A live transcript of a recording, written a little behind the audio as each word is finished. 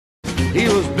He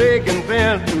was big and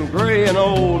bent and gray and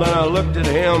old, and I looked at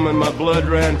him and my blood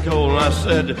ran cold, and I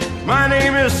said, "My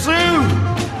name is Sue.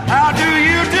 How do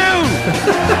you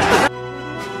do?"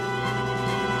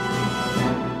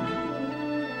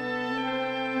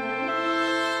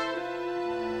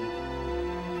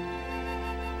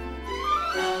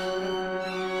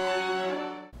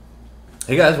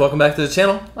 Hey guys, welcome back to the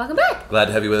channel. Welcome back. Glad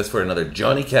to have you with us for another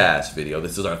Johnny Cash video.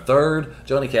 This is our third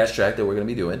Johnny Cash track that we're going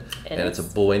to be doing. It's A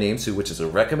Boy Named Sue, which is a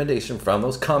recommendation from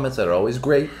those comments that are always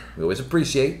great. We always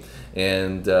appreciate.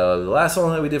 And the last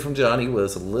one that we did from Johnny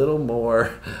was a little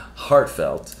more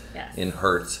heartfelt and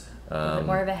hurt. A bit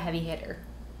more of a heavy hitter.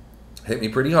 Hit me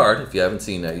pretty hard. If you haven't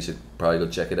seen that, you should probably go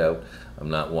check it out. I'm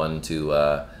not one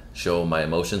to show my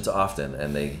emotions often,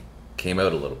 and they came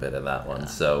out a little bit in that one.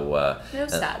 So it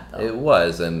was sad though. It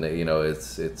was, and you know,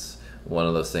 it's one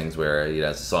of those things where, you know,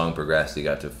 as the song progressed, you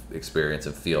got to experience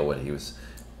and feel what he was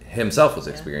himself was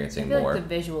experiencing I feel more. Like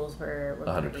the visuals were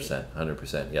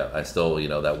 100%. Yeah, I still, you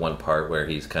know, that one part where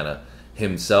he's kind of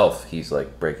himself, he's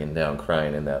like breaking down,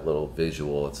 crying in that little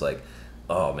visual. It's like,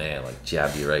 oh man, like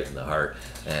jabbed you right in the heart.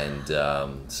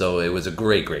 And so it was a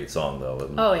great song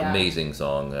though. Oh yeah, amazing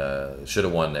song. Should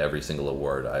have won every single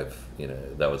award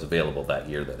that was available that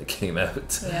year that it came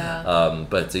out. Yeah.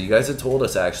 But you guys had told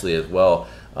us actually as well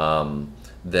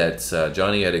that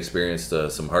Johnny had experienced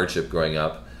some hardship growing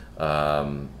up.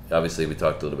 Obviously we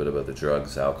talked a little bit about the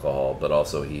drugs, alcohol, but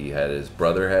also his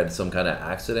brother had some kind of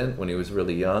accident when he was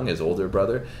really young, his older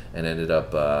brother, and ended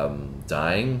up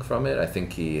dying from it. I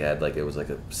think he had it was like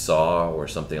a saw or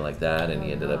something like that, and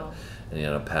he ended up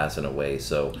passing away.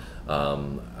 So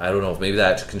I don't know if maybe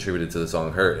that contributed to the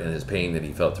song Hurt and his pain that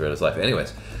he felt throughout his life.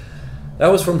 Anyways, that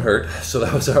was from Hurt, so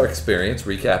that was our experience.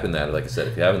 Recapping that, like I said,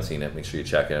 if you haven't seen it, make sure you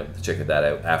check that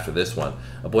out after this one.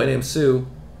 A Boy Named Sue.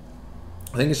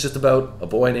 I think it's just about a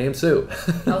boy named Sue.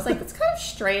 I was like, that's kind of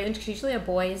strange because usually a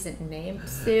boy isn't named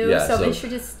Sue. Yeah, so I'm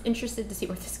just interested to see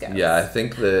where this goes. Yeah, I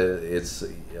think it's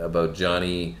about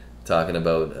Johnny talking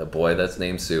about a boy that's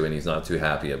named Sue, and he's not too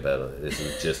happy about it. This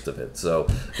is the gist of it. So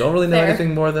don't really know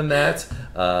anything more than that.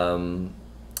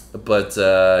 But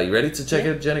you ready to check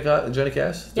out Johnny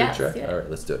Cash? Yeah, let's do it. All right,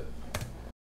 let's do it.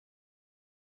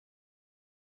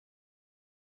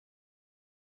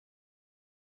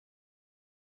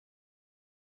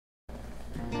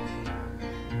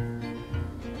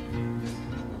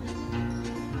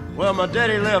 Well, my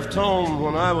daddy left home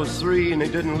when I was 3, and he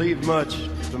didn't leave much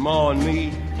to Ma and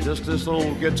me. Just this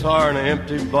old guitar and an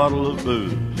empty bottle of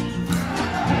booze.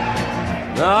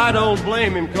 Now, I don't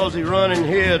blame him 'cause he run and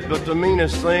hid, but the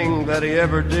meanest thing that he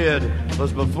ever did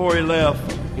was before he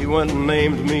left, he went and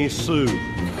named me Sue.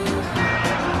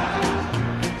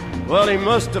 Well, he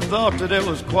must have thought that it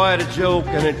was quite a joke,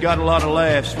 and it got a lot of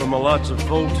laughs from lots of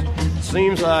folks.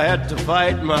 Seems I had to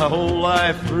fight my whole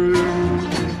life through.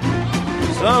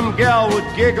 Some gal would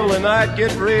giggle and I'd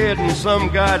get red, and some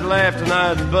guy'd laugh and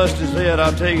I'd bust his head.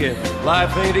 I'll tell you,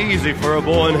 life ain't easy for a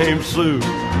boy named Sue.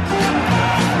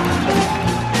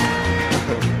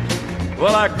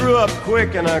 Well, I grew up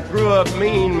quick and I grew up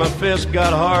mean. My fists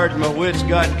got hard, my wits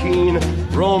got keen.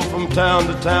 Roamed from town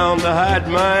to hide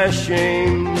my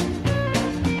shame.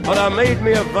 But I made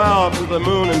me a vow to the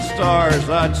moon and stars,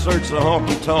 I'd search the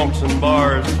honky-tonks and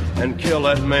bars and kill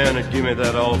that man that gave me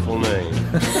that awful name.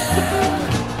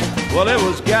 Well, it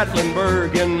was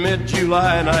Gatlinburg in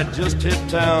mid-July, and I'd just hit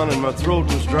town and my throat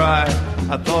was dry.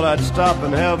 I thought I'd stop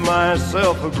and have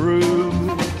myself a brew.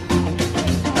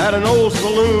 At an old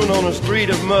saloon on a street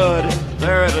of mud,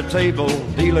 there at a table,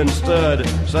 dealing stud,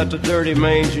 sat the dirty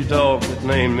mangy dog that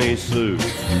named me Sue.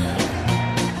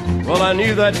 Well, I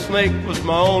knew that snake was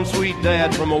my own sweet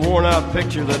dad from a worn-out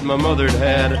picture that my mother'd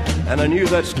had, and I knew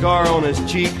that scar on his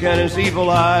cheek and his evil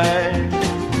eye.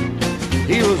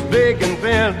 He was big and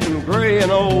bent and gray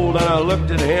and old, and I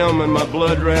looked at him and my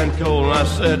blood ran cold, and I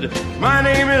said, "My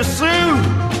name is Sue.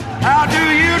 How do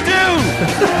you do?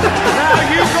 Now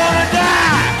you gonna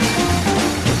die."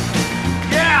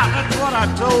 Yeah, that's what I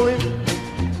told him.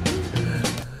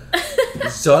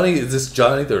 Is this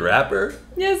Johnny the rapper?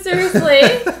 Yeah, seriously.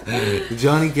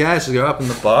 Johnny Cash, you're up in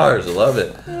the bars. I love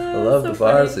it. I love the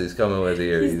bars that he's coming with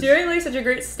here. He's doing like such a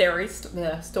great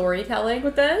storytelling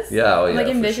with this. Yeah, oh yeah, I'm like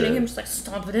envisioning him just like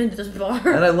stomping into this bar.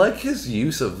 And I like his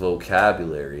use of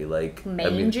vocabulary, like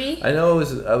mangy. I know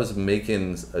I was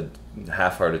making a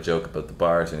half-hearted joke about the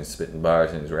bars and he's spitting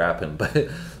bars and he's rapping,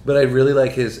 but I really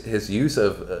like his use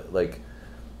of like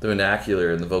the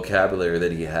vernacular and the vocabulary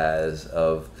that he has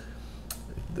of.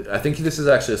 I think this is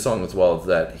actually a song as well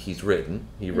that he's written.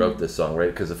 He wrote this song, right?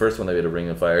 Because the first one they made, A Ring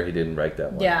of Fire, he didn't write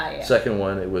that one. Yeah. Second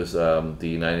one, it was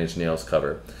the Nine Inch Nails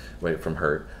cover. right, from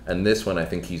Hurt, and this one I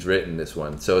think he's written this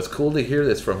one. So it's cool to hear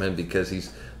this from him because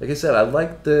he's, like I said, I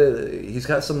like he's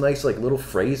got some nice like little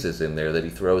phrases in there that he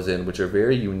throws in, which are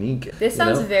very unique. This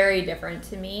sounds very different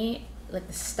to me, like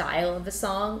the style of the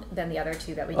song, than the other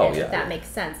two that we did. That makes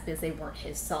sense because they weren't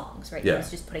his songs, right? He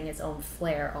was just putting his own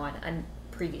flair on a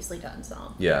previously done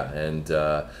song. Yeah, and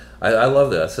I love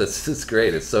this. It's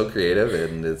great. It's so creative,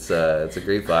 and it's a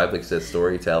great vibe. Like I said,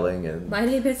 storytelling. And my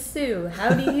name is Sue.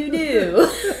 How do you do?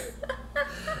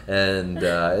 And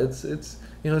it's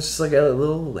you know, it's just like a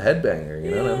little headbanger.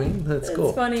 You know what I mean? That's cool.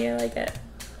 It's funny. I like it.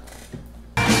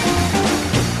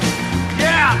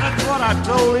 Yeah, that's what I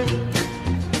told him.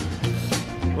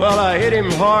 Well, I hit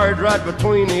him hard right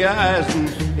between the eyes, and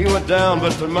he went down,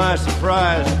 but to my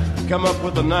surprise, come up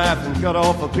with a knife and cut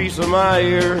off a piece of my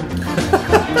ear.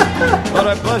 But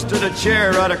I busted a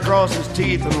chair right across his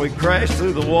teeth, and we crashed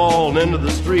through the wall and into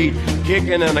the street,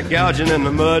 kicking and a gouging in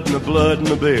the mud and the blood and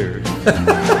the beer.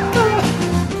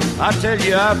 I tell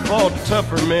you, I fought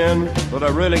tougher men, but I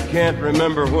really can't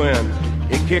remember when.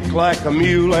 He kicked like a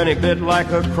mule and he bit like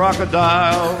a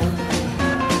crocodile.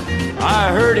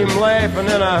 I heard him laugh and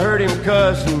then I heard him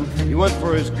cuss, and he went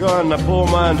for his gun. I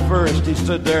pulled mine first. He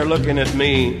stood there looking at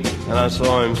me, and I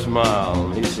saw him smile.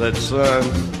 And he said, son,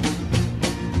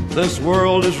 this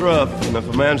world is rough, and if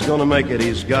a man's gonna make it,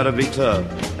 he's gotta be tough.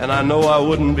 And I know I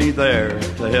wouldn't be there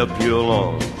to help you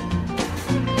along.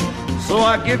 So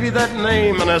I give you that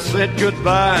name, and I said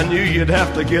goodbye. I knew you'd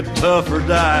have to get tough or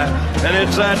die, and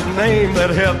it's that name that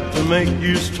helped to make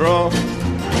you strong.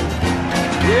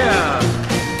 Yeah.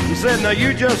 He said, now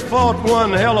you just fought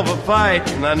one hell of a fight,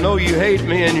 and I know you hate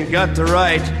me and you got the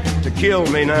right to kill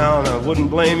me now, and I wouldn't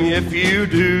blame you if you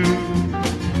do.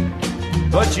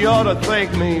 But you ought to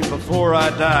thank me before I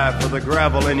die for the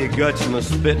gravel in your guts and the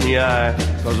spit in your eye,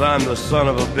 'cause I'm the son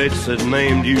of a bitch that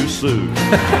named you Sue.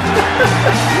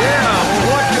 Yeah,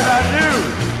 well, what could I do?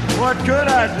 What could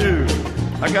I do?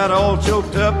 I got all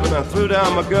choked up and I threw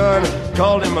down my gun,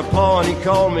 called him a paw and he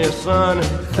called me a son,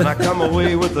 and I come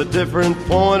away with a different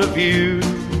point of view.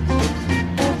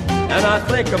 And I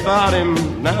think about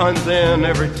him now and then,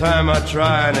 every time I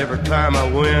try and every time I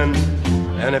win.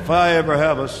 And if I ever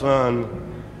have a son,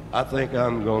 I think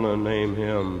I'm gonna name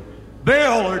him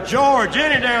Bill or George,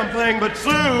 any damn thing but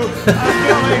Sue. I'm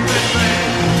feeling this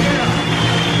thing.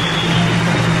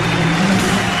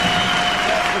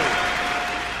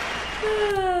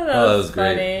 That was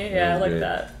great. Funny. Yeah, I like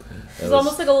that. It was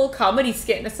almost like a little comedy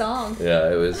skit in a song. Yeah,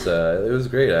 it was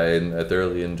great. I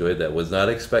thoroughly enjoyed that. Was not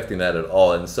expecting that at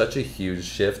all, and such a huge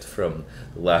shift from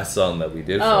the last song that we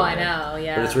did. Oh, I know,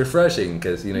 yeah. But it's refreshing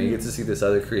because you get to see this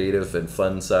other creative and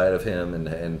fun side of him,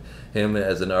 and him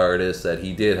as an artist that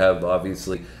he did have.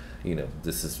 Obviously,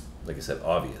 this is, like I said,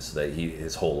 obvious that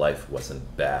his whole life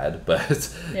wasn't bad,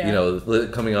 but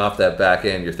coming off that back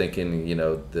end, you're thinking,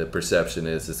 the perception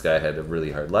is this guy had a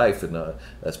really hard life, and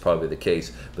that's probably the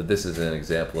case. But this is an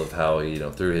example of how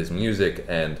through his music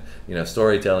and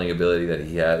storytelling ability that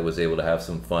he was able to have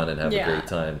some fun and have a great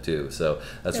time too. So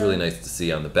that's really nice to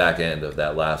see on the back end of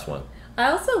that last one.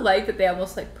 I also like that they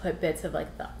almost put bits of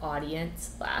the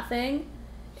audience laughing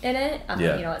in it,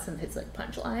 at some of his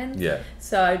punchlines. Yeah.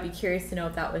 So I'd be curious to know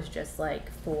if that was just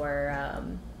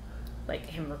for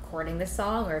him recording this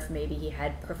song, or if maybe he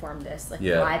had performed this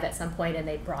live at some point and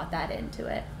they brought that into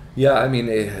it. Yeah, I mean,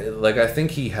 I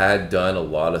think he had done a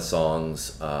lot of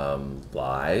songs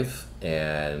live,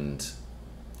 and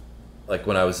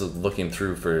when I was looking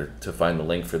through to find the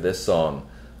link for this song,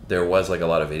 there was a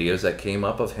lot of videos that came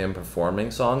up of him performing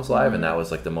songs live, and that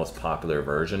was the most popular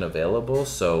version available.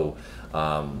 So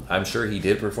I'm sure he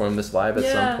did perform this live at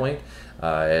some point.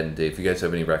 And if you guys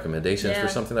have any recommendations for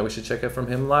something that we should check out from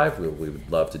him live, we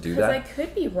would love to do that. I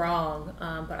could be wrong,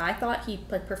 but I thought he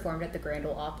performed at the Grand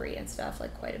Ole Opry and stuff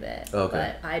quite a bit.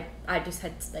 Okay. But I just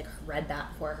had read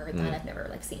that before, heard that. I've never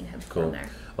seen him perform there.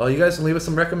 Well, you guys can leave us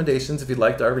some recommendations if you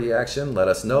liked our reaction. Let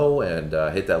us know, and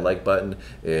hit that like button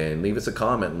and leave us a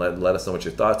comment and let us know what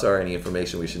your thoughts are. Any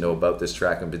information we should know about this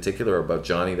track in particular, or about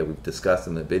Johnny that we've discussed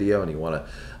in the video, and you want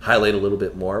to highlight a little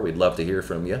bit more, we'd love to hear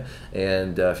from you.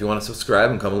 And if you want to subscribe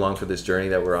and come along for this journey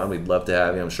that we're on, we'd love to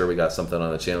have you. I'm sure we got something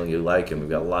on the channel you like, and we've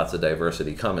got lots of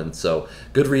diversity coming, so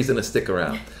good reason to stick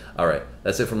around. All right,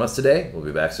 that's it from us today. We'll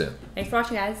be back soon. Thanks for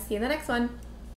watching, guys. See you in the next one.